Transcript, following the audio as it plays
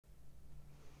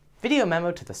Video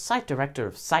memo to the site director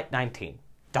of Site 19,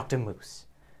 Dr. Moose.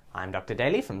 I'm Dr.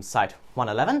 Daley from Site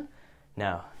 111.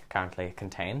 No, currently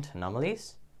contained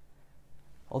anomalies.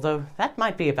 Although that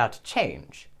might be about to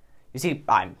change. You see,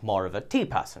 I'm more of a tea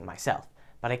person myself,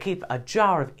 but I keep a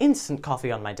jar of instant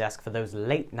coffee on my desk for those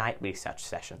late-night research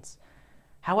sessions.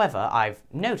 However, I've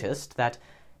noticed that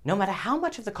no matter how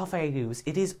much of the coffee I use,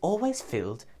 it is always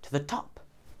filled to the top.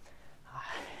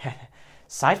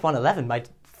 Site 111 might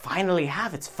finally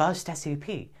have its first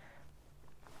SCP.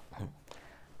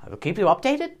 I will keep you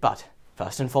updated, but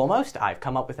first and foremost, I've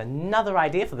come up with another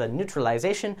idea for the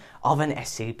neutralization of an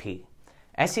SCP.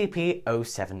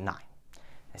 SCP079.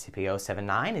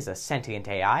 SCP079 is a sentient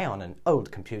AI on an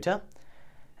old computer,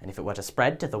 and if it were to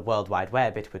spread to the World Wide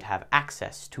Web, it would have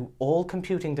access to all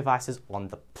computing devices on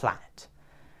the planet.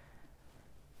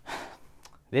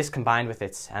 This, combined with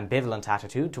its ambivalent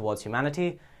attitude towards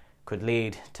humanity, could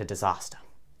lead to disaster.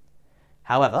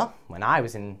 However, when I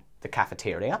was in the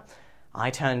cafeteria,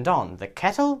 I turned on the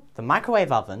kettle, the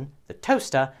microwave oven, the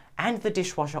toaster, and the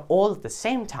dishwasher all at the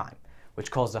same time,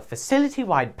 which caused a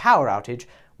facility-wide power outage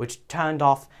which turned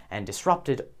off and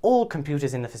disrupted all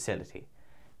computers in the facility.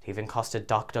 It even costed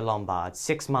Dr. Lombard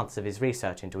 6 months of his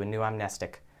research into a new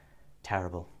amnestic.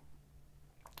 Terrible.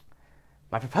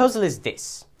 My proposal is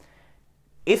this.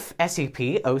 If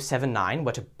SCP-079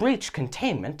 were to breach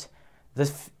containment,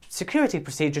 the security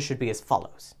procedure should be as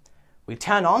follows. We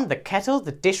turn on the kettle,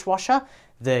 the dishwasher,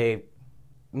 the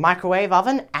microwave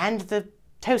oven, and the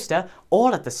toaster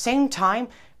all at the same time,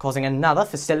 causing another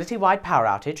facility-wide power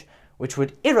outage, which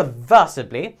would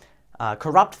irreversibly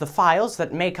corrupt the files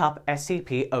that make up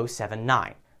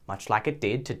SCP-079, much like it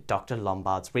did to Dr.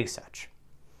 Lombard's research.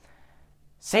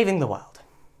 Saving the world.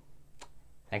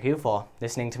 Thank you for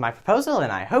listening to my proposal,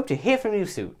 and I hope to hear from you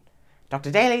soon.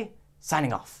 Dr. Daley,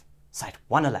 signing off. Site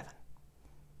 111.